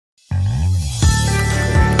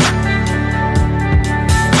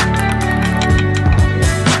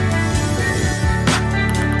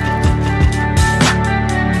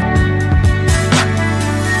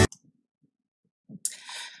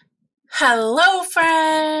Hello,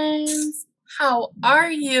 friends! How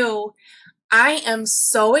are you? I am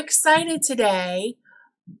so excited today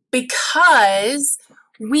because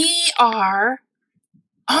we are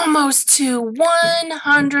almost to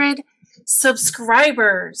 100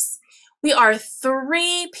 subscribers. We are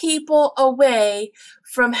 3 people away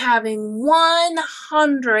from having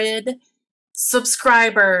 100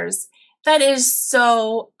 subscribers. That is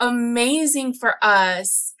so amazing for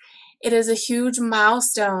us. It is a huge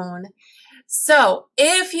milestone. So,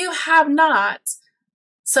 if you have not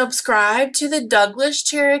subscribed to the Douglas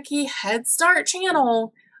Cherokee Head Start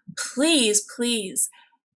channel, please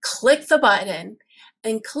click the button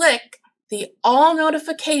and click the all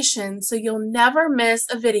notifications so you'll never miss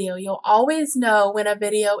a video. You'll always know when a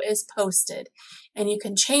video is posted, and you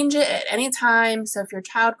can change it at any time. So if your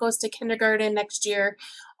child goes to kindergarten next year,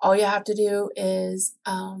 all you have to do is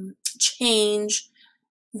change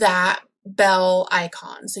that bell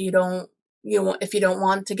icon so if you don't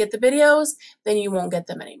want to get the videos, then you won't get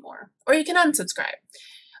them anymore. Or you can unsubscribe.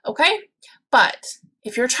 Okay? But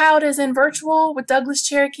if your child is in virtual with Douglas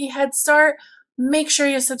Cherokee Head Start, make sure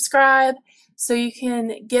you subscribe so you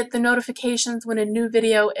can get the notifications when a new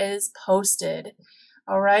video is posted.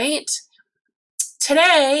 All right?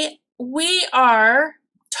 Today, we are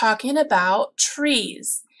talking about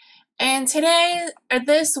trees. And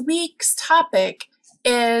this week's topic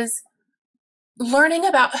is learning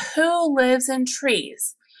about who lives in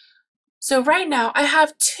trees. So right now I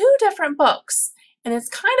have 2 different books, and it's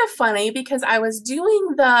kind of funny because I was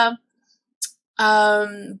doing the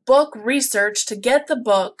book research to get the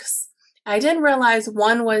books. I didn't realize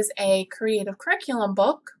one was a creative curriculum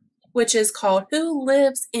book, which is called Who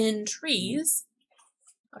Lives in Trees.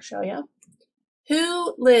 I'll show you.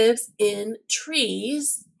 Who Lives in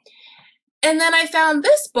Trees. And then I found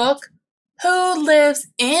this book, Who Lives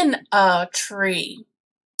in a Tree.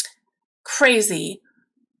 Crazy.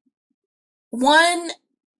 One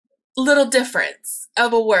little difference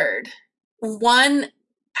of a word. One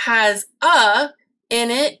has a in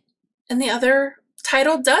it and the other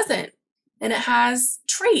title doesn't. And it has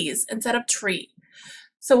trees instead of tree.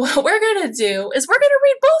 So what we're going to do is we're going to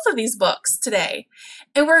read both of these books today.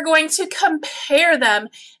 And we're going to compare them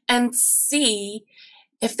and see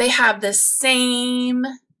if they have the same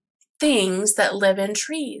things that live in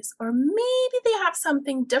trees, or maybe they have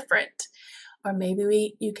something different, or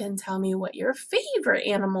maybe you can tell me what your favorite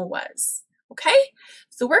animal was. Okay,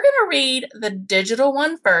 so we're going to read the digital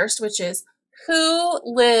one first, which is Who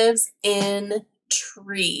Lives in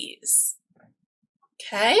Trees.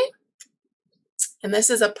 Okay, and this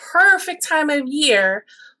is a perfect time of year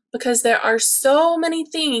because there are so many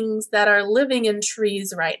things that are living in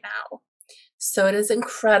trees right now. So it is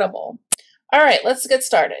incredible. All right, let's get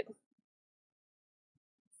started.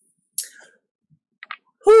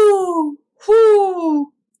 Who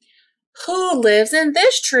lives in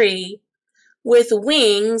this tree? With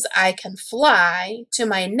wings I can fly to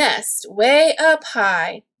my nest way up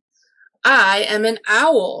high. I am an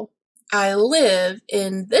owl. I live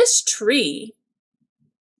in this tree.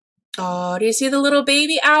 Oh, do you see the little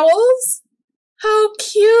baby owls? How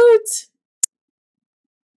cute!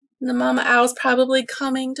 The mama owl's probably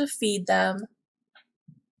coming to feed them.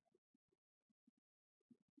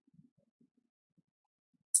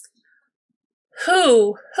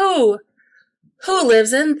 Who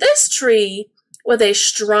lives in this tree? With a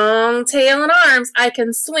strong tail and arms, I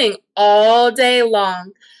can swing all day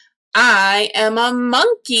long. I am a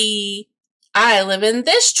monkey. I live in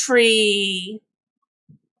this tree.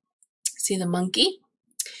 See the monkey?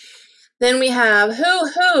 Then we have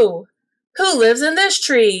who lives in this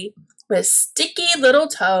tree? With sticky little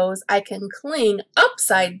toes, I can cling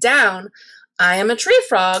upside down. I am a tree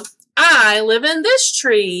frog. I live in this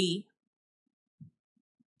tree.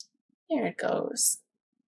 There it goes.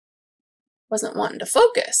 Wasn't wanting to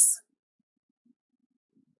focus.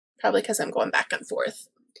 Probably because I'm going back and forth.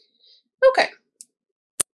 Okay.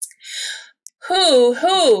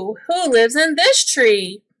 Who lives in this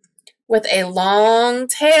tree? With a long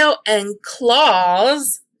tail and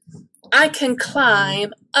claws, I can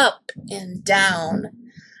climb up and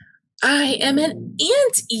down. I am an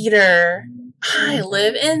anteater. I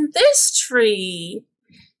live in this tree.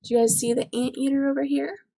 Do you guys see the anteater over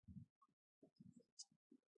here?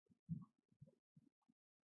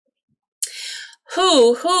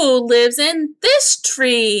 Who lives in this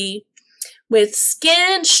tree? With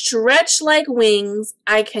skin stretched like wings,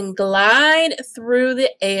 I can glide through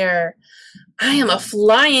the air. I am a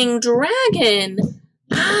flying dragon.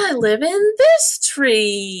 I live in this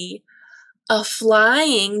tree. A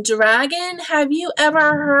flying dragon? Have you ever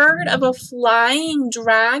heard of a flying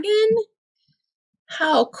dragon?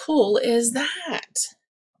 How cool is that?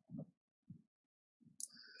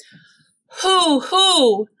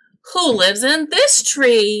 Who lives in this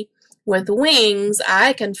tree? With wings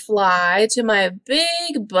I can fly to my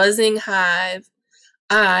big buzzing hive.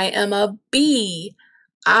 I am a bee.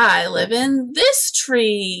 I live in this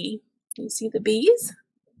tree. You see the bees?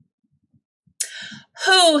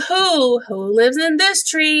 Who lives in this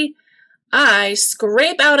tree? I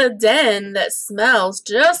scrape out a den that smells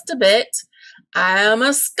just a bit. I am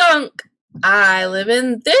a skunk. I live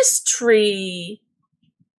in this tree.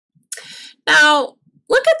 Now,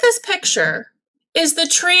 look at this picture. Is the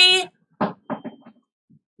tree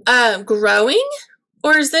growing,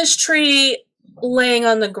 or is this tree laying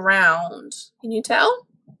on the ground? Can you tell?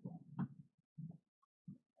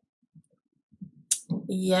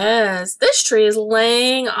 Yes, this tree is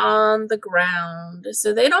laying on the ground.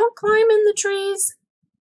 So they don't climb in the trees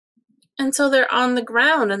until they're on the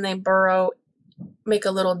ground and they burrow, make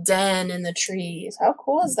a little den in the trees. How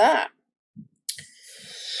cool is that?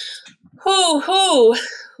 Who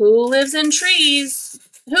lives in trees?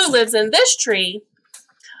 Who lives in this tree?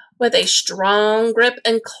 With a strong grip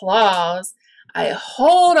and claws, I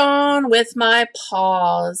hold on with my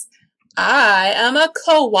paws. I am a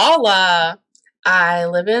koala. I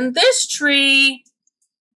live in this tree.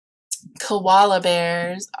 Koala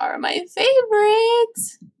bears are my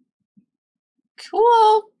favorite.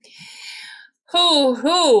 Cool.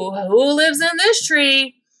 Who lives in this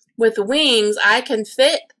tree? With wings I can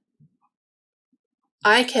fit.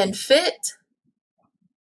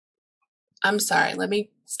 I'm sorry, let me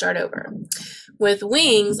start over. With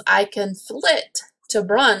wings I can flit to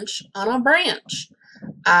brunch on a branch.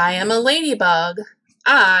 I am a ladybug.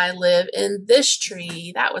 I live in this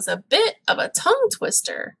tree. That was a bit of a tongue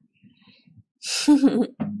twister. Cool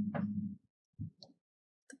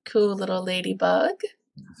little ladybug.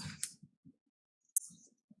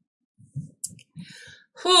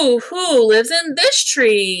 Who lives in this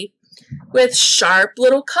tree? With sharp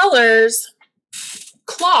little claws,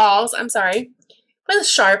 with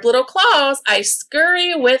sharp little claws, I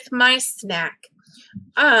scurry with my snack.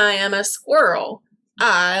 I am a squirrel.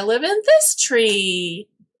 I live in this tree.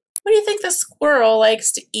 What do you think the squirrel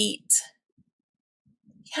likes to eat?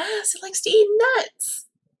 Yes, it likes to eat nuts.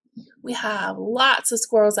 We have lots of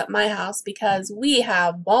squirrels at my house because we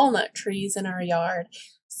have walnut trees in our yard.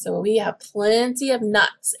 So we have plenty of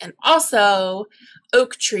nuts and also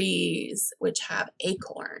oak trees, which have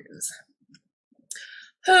acorns.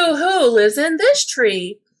 Who lives in this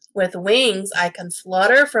tree? With wings I can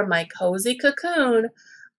flutter from my cozy cocoon.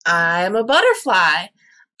 I am a butterfly.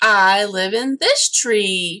 I live in this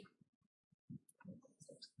tree.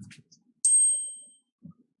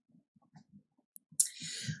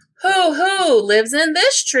 Who lives in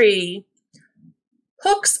this tree?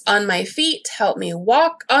 Hooks on my feet help me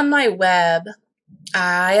walk on my web.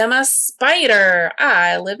 I am a spider.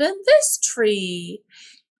 I live in this tree.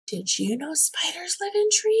 Did you know spiders live in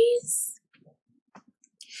trees?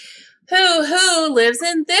 Who lives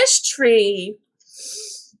in this tree?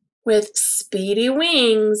 With speedy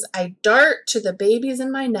wings, I dart to the babies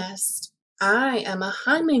in my nest. I am a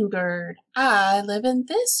hummingbird. I live in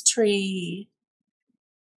this tree.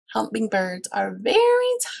 Hummingbirds are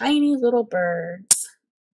very tiny little birds.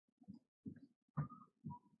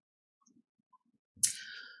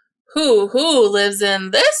 Who lives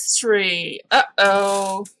in this tree?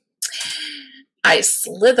 Uh-oh. I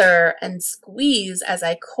slither and squeeze as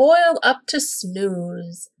I coil up to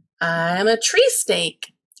snooze. I'm a tree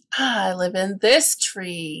snake. I live in this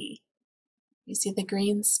tree. You see the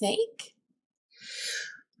green snake?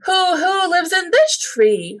 Who lives in this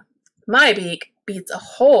tree? My beak beats a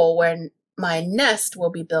hole where my nest will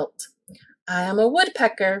be built. I am a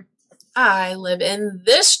woodpecker. I live in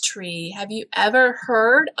this tree. Have you ever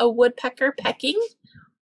heard a woodpecker pecking?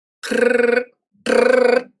 Prrr,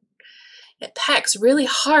 prrr. It pecks really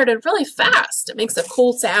hard and really fast. It makes a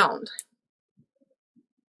cool sound.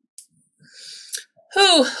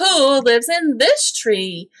 Who lives in this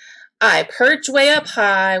tree? I perch way up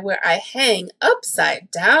high where I hang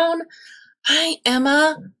upside down. I am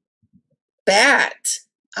a bat.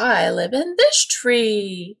 I live in this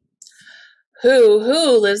tree.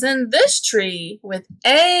 Who lives in this tree? With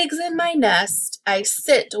eggs in my nest, I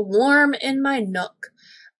sit warm in my nook.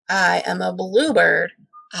 I am a bluebird.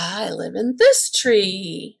 I live in this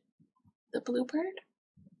tree. The bluebird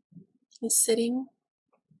is sitting.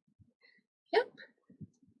 Yep.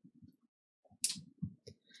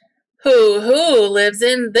 Who lives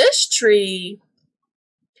in this tree?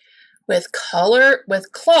 With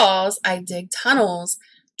claws, I dig tunnels.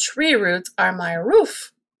 Tree roots are my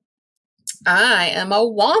roof. I am a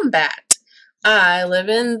wombat. I live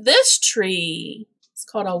in this tree. It's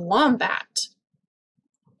called a wombat.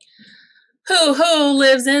 Who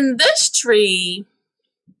lives in this tree?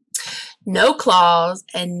 No claws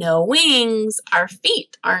and no wings. Our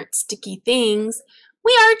feet aren't sticky things.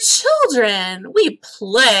 We are children. We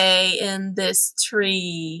play in this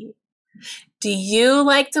tree. Do you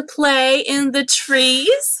like to play in the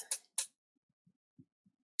trees?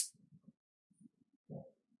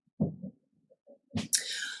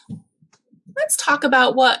 Let's talk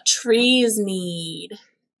about what trees need.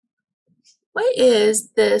 What is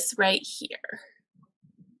this right here?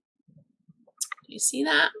 Do you see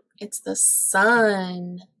that? It's the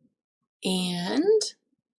sun. And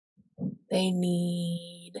they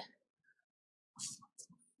need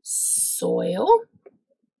soil.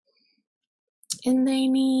 And they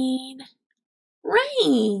need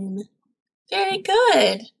rain. Very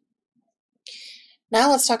good.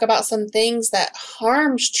 Now let's talk about some things that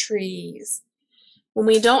harms trees. When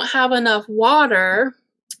we don't have enough water,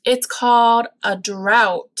 it's called a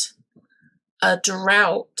drought. A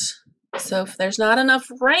drought. So if there's not enough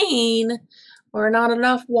rain or not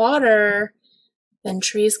enough water, then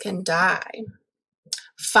trees can die.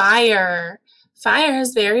 Fire. Fire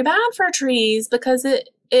is very bad for trees because it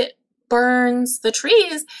burns the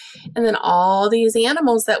trees, and then all these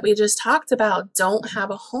animals that we just talked about don't have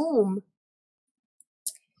a home.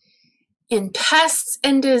 And pests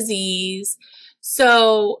and disease.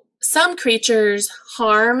 So some creatures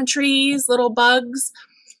harm trees, little bugs.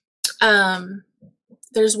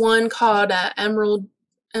 There's one called emerald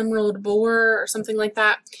borer or something like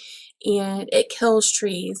that, and it kills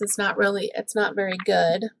trees. It's not very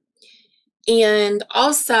good. And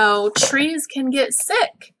also trees can get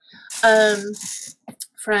sick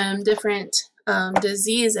from different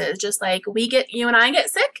diseases, just like you and I get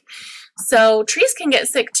sick. So trees can get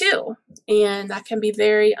sick too, and that can be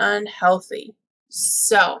very unhealthy.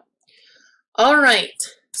 So, all right.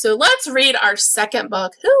 So let's read our second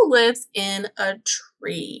book, Who Lives in a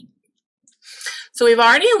Tree? So we've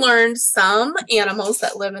already learned some animals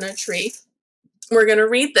that live in a tree. We're going to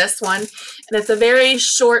read this one, and it's a very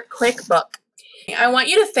short, quick book. I want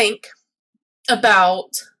you to think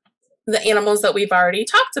about the animals that we've already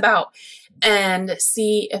talked about and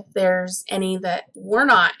see if there's any that were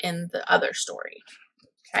not in the other story.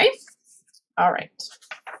 Okay? All right.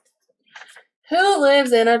 Who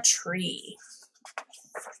lives in a tree?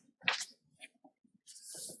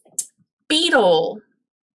 Beetle.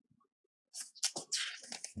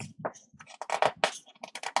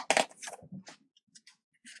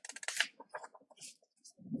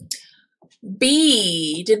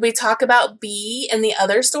 Bee. Did we talk about bee in the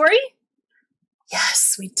other story?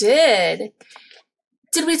 Yes, we did.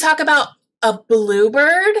 Did we talk about a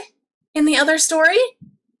bluebird in the other story?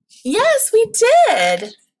 Yes, we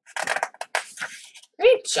did.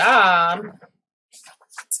 Great job.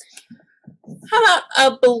 How about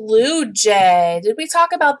a blue jay? Did we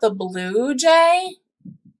talk about the blue jay?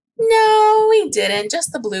 No, we didn't.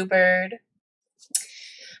 Just the bluebird.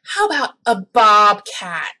 How about a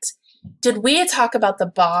bobcat? Did we talk about the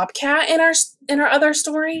bobcat in our other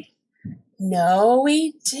story? No,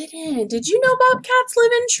 we didn't. Did you know bobcats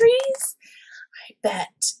live in trees? I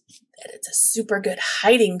bet that it's a super good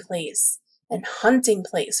hiding place and hunting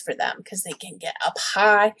place for them because they can get up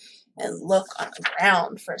high and look on the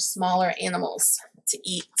ground for smaller animals to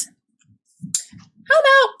eat. How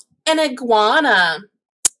about an iguana?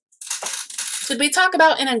 Did we talk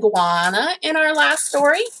about an iguana in our last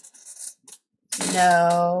story?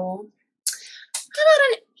 No. How about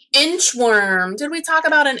an inchworm? Did we talk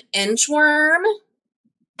about an inchworm?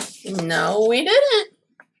 No, we didn't.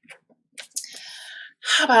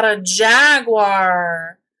 How about a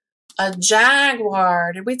jaguar? A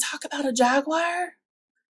jaguar. Did we talk about a jaguar?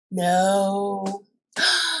 No.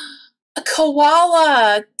 A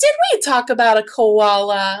koala. Did we talk about a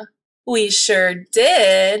koala? We sure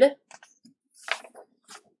did.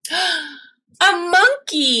 A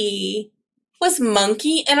monkey. Was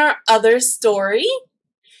monkey in our other story?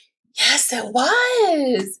 Yes, it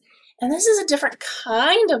was. And this is a different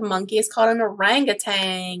kind of monkey. It's called an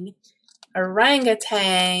orangutan.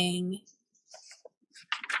 Orangutan.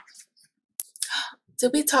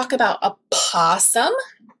 Did we talk about a possum?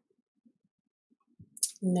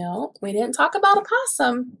 No, we didn't talk about a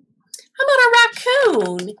possum. How about a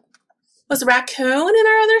raccoon? Was a raccoon in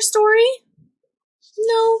our other story?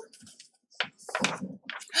 No.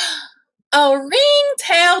 A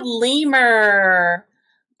ring-tailed lemur.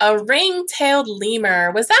 A ring-tailed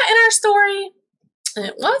lemur. Was that in our story?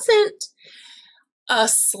 It wasn't. A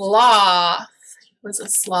sloth. Was a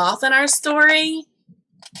sloth in our story?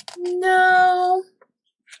 No.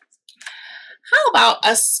 How about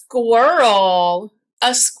a squirrel?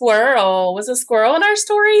 A squirrel. Was a squirrel in our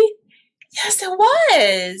story? Yes, it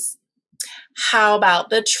was. How about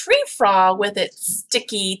the tree frog with its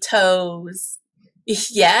sticky toes?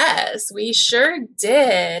 Yes, we sure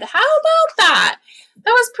did. How about that?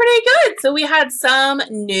 That was pretty good. So we had some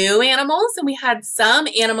new animals and we had some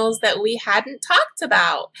animals that we hadn't talked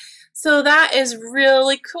about. So that is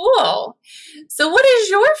really cool. So what is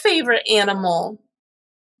your favorite animal?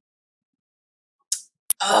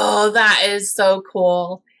 Oh, that is so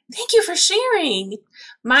cool. Thank you for sharing.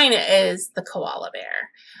 Mine is the koala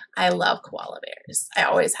bear. I love koala bears. I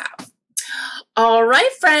always have. All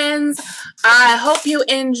right, friends. I hope you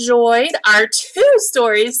enjoyed our 2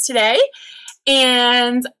 stories today.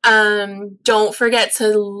 And don't forget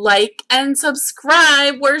to like and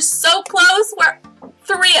subscribe. We're so close. We're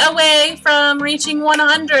 3 away from reaching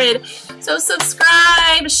 100. So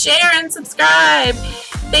subscribe, share, and subscribe.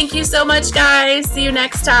 Thank you so much, guys. See you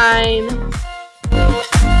next time.